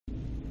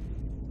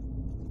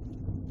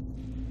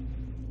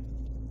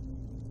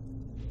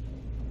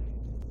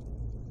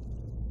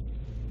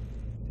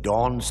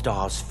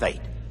Dawnstar's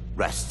fate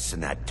rests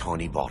in that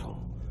tiny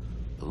bottle.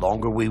 The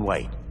longer we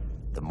wait,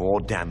 the more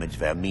damage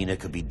Vermina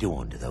could be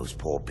doing to those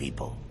poor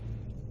people.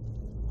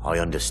 I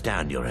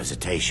understand your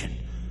hesitation,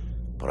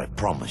 but I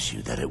promise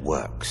you that it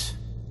works.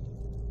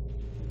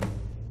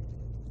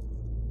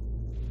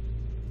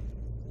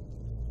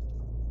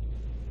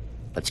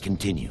 Let's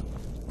continue.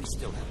 We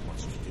still have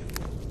much to do.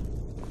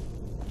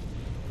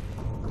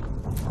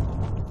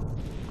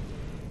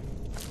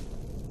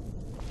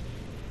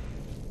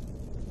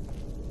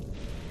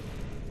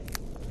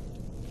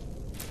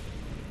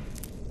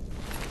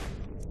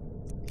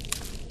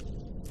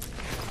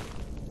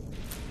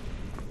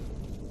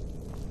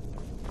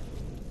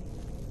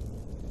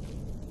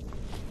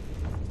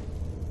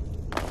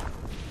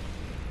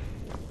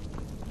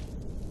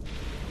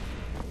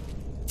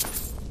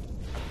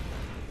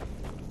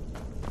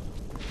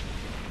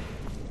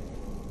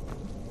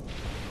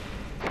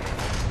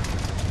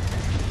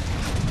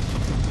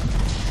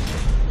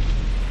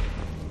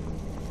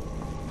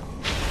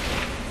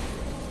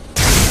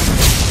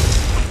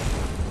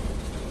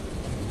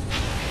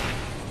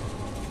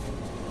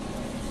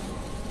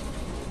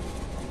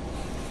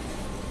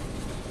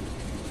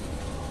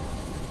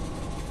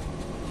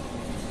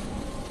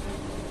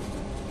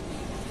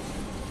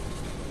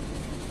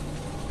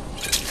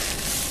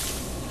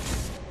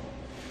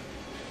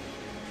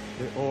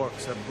 The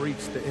orcs have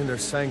breached the inner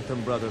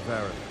sanctum, Brother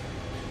Varyn.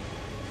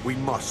 We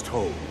must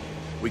hold.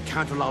 We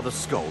can't allow the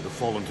skull to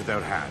fall into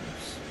their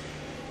hands.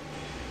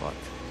 But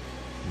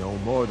no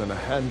more than a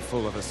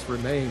handful of us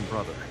remain,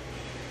 brother.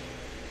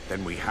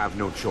 Then we have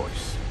no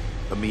choice.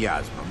 The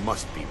miasma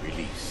must be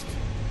released.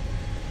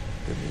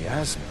 The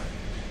miasma?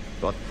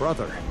 But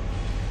brother...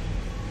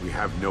 We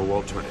have no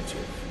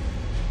alternative.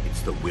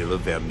 It's the will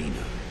of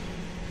Vermina.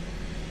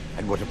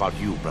 And what about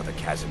you, Brother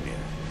Casimir?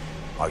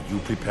 Are you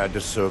prepared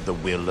to serve the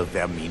will of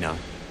Vermina?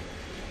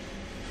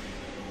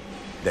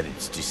 Then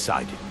it's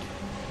decided.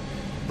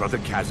 Brother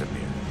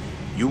Casimir,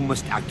 you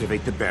must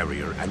activate the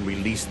barrier and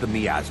release the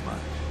miasma.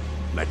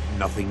 Let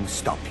nothing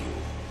stop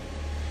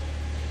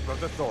you.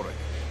 Brother Thoric,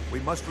 we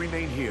must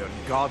remain here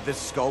and guard this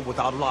skull with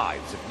our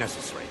lives if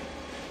necessary.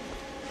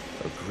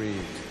 Agreed.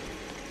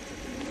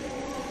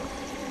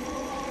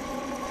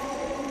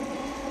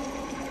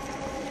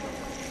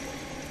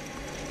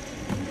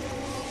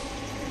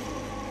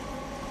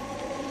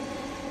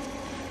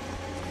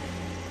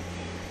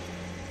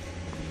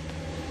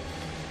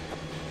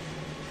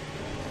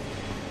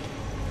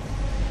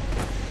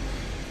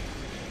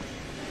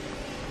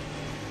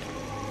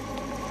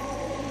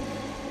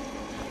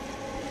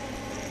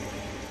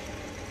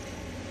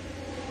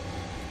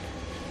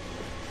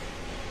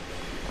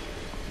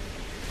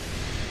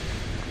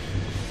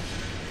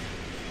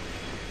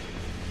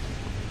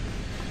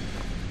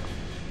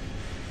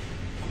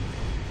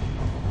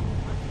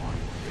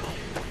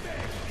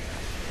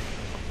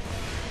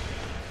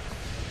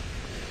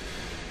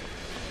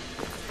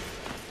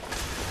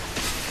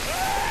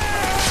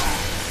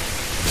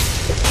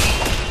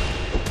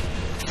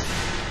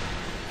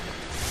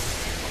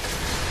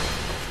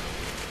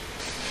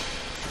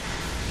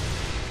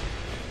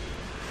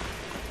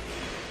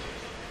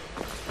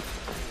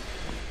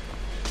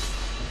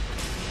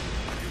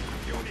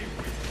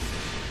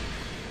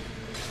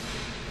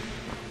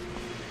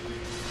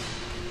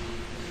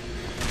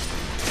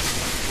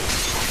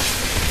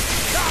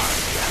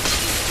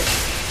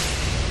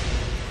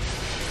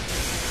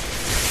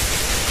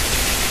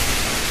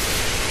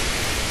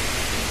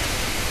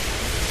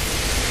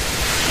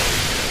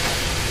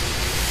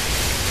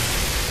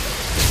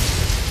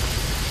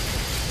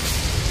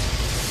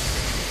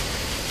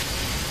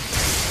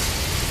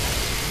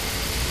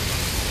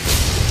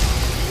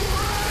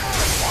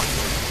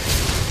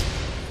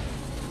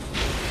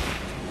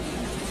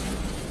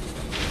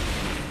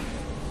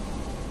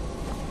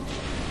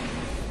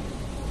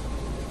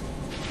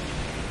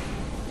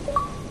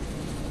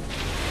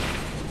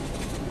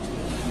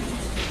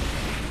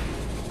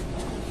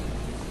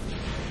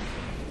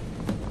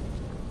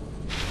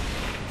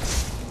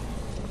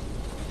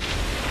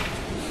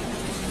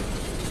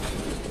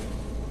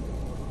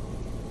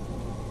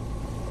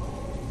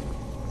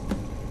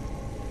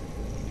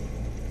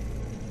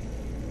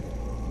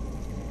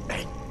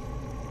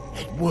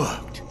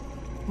 Worked.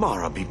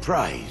 Mara be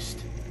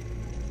praised.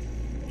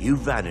 You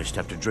vanished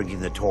after drinking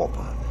the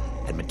torpor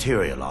and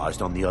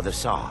materialized on the other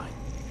side.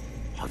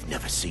 I've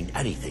never seen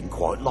anything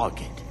quite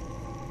like it.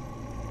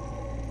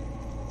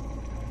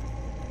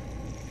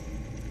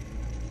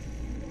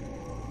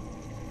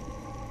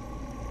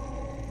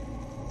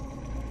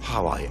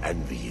 How I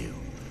envy you.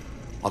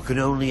 I can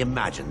only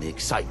imagine the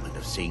excitement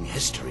of seeing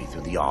history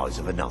through the eyes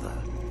of another.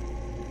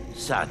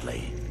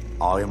 Sadly,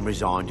 I am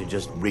resigned to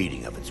just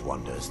reading of its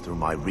wonders through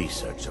my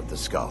research of the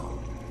skull.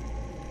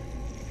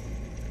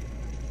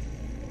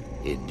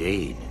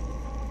 Indeed,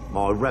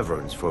 my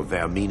reverence for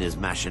Vermina's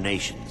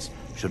machinations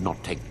should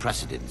not take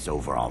precedence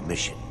over our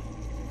mission.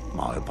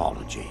 My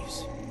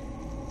apologies.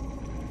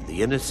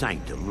 The inner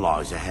sanctum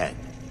lies ahead.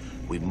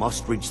 We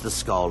must reach the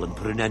skull and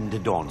put an end to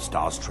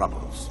Dawnstar's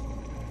troubles.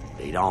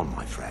 Lead on,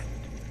 my friend.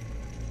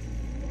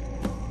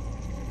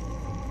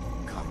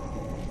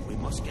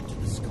 must get to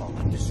the skull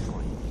and destroy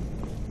it.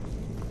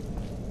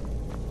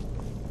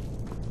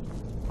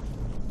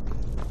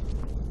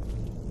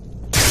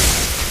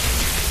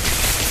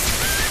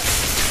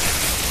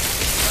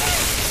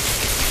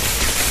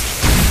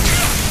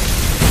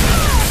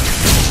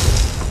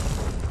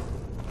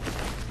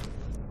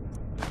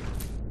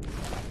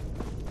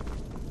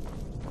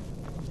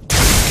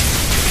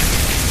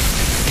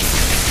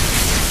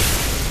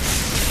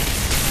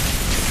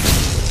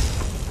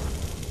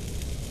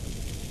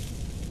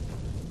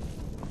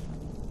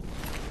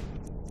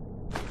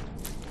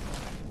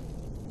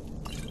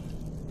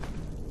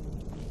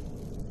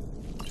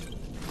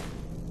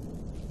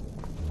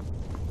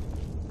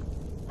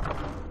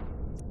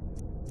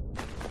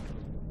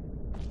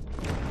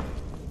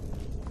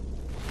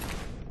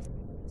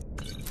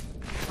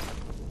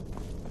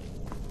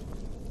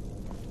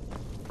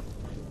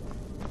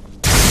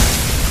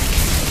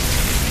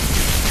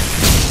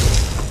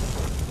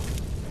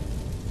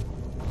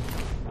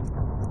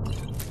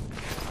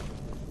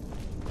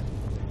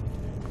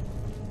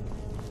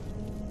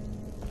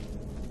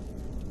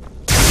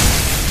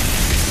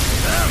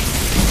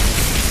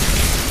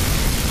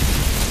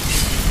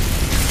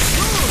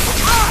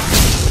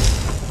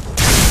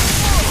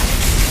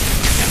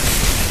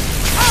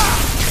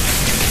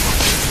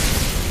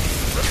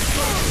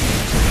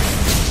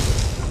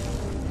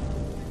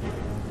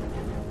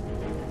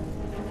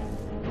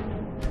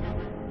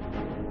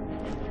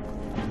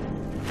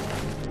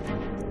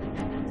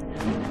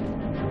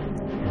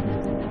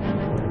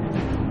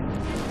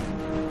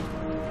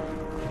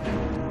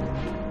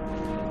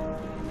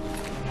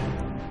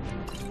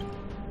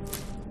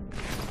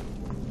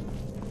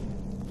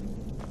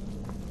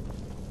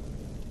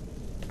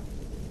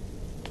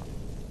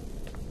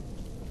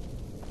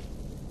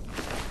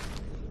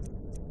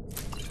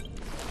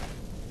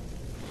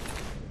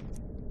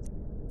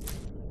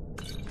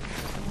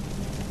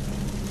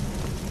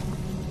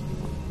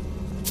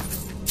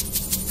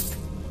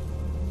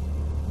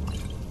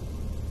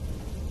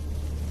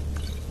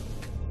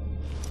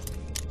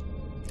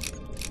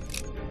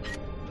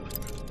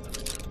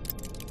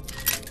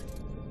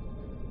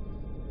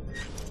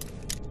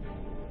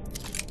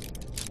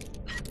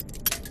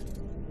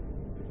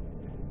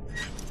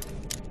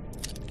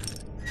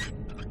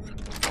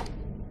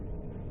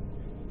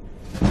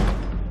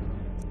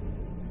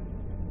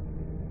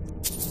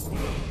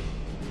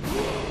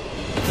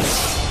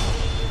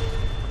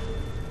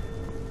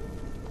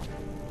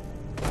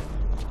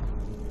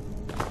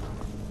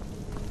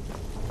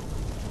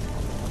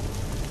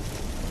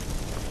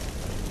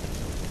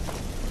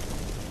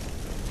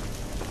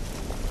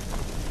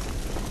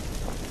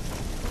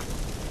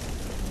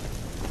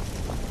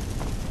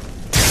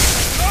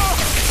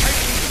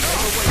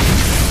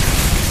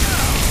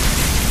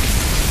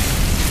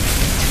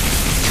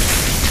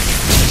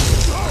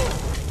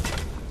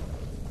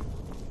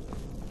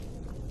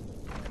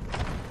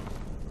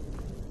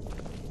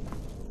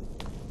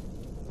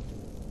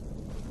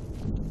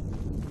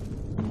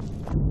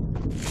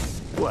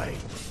 Wait.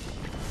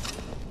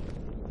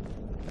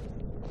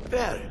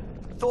 There,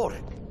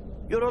 Thoric,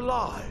 you're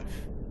alive.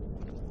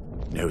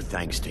 No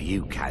thanks to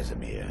you,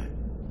 Casimir.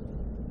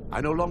 I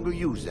no longer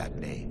use that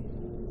name.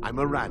 I'm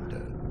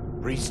Miranda,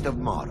 priest of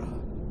Mara.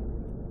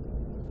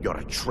 You're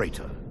a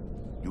traitor.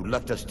 You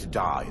left us to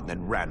die and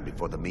then ran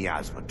before the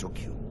miasma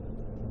took you.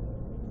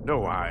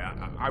 No,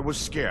 I was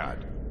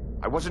scared.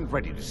 I wasn't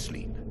ready to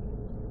sleep.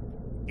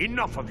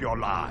 Enough of your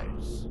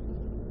lies.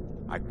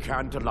 I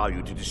can't allow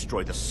you to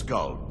destroy the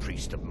skull,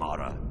 priest of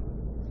Mara.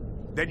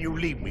 Then you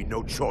leave me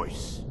no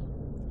choice.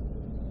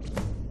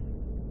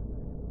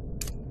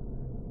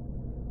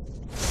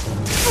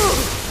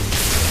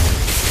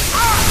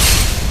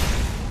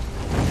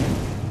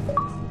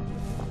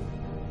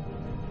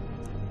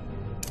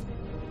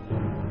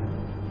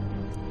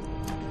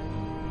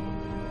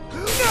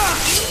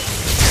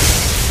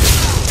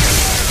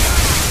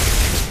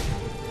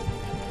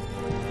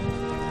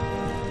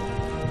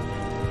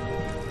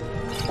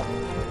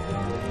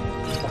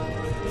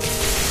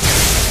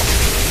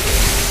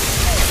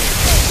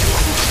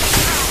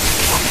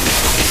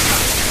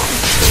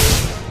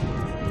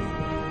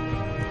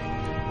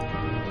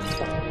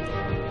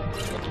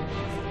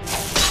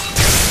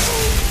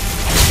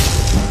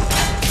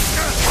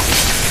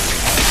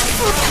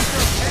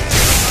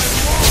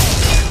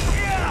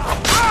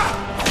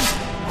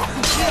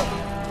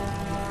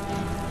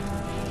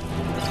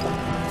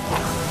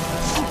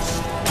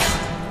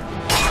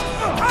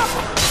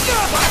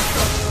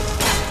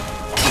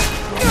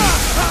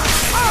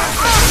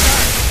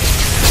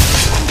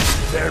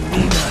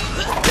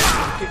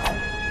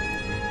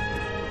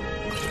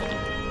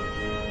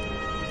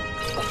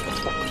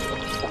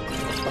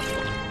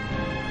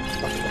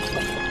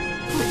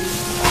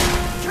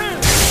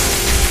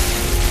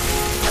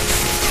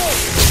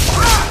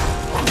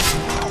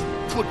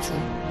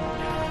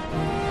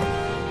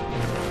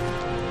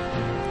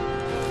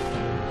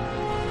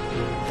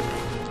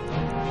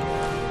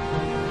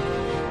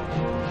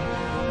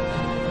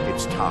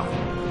 It's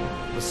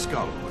time. The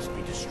skull must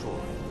be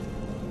destroyed.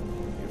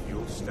 If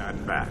you'll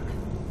stand back,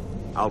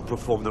 I'll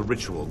perform the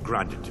ritual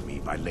granted to me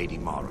by Lady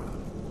Mara.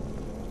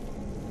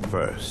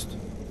 First,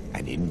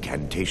 an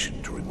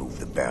incantation to remove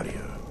the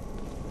barrier.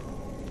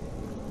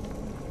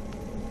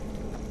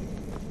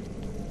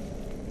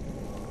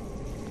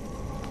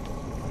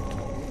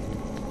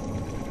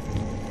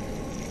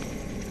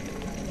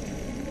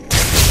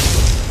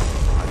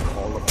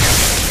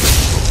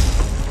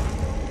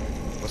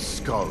 The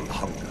skull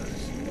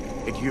hungers.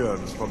 It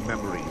yearns for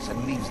memories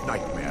and leaves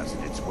nightmares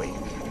in its wake.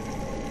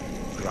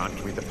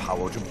 Grant me the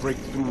power to break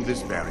through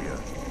this barrier,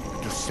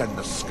 to send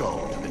the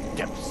skull to the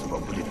depths of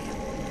oblivion.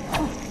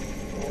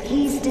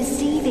 He's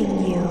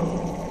deceiving you.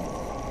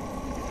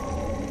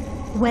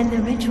 When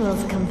the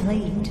ritual's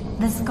complete,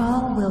 the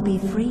skull will be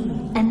free,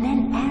 and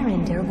then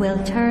Arender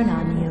will turn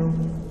on you.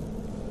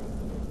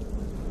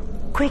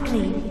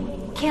 Quickly,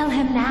 kill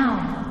him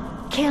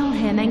now. Kill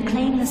him and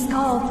claim the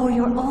skull for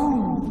your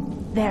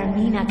own.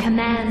 Vermina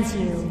commands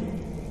you.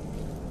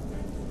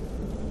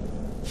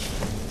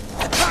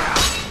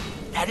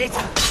 That it?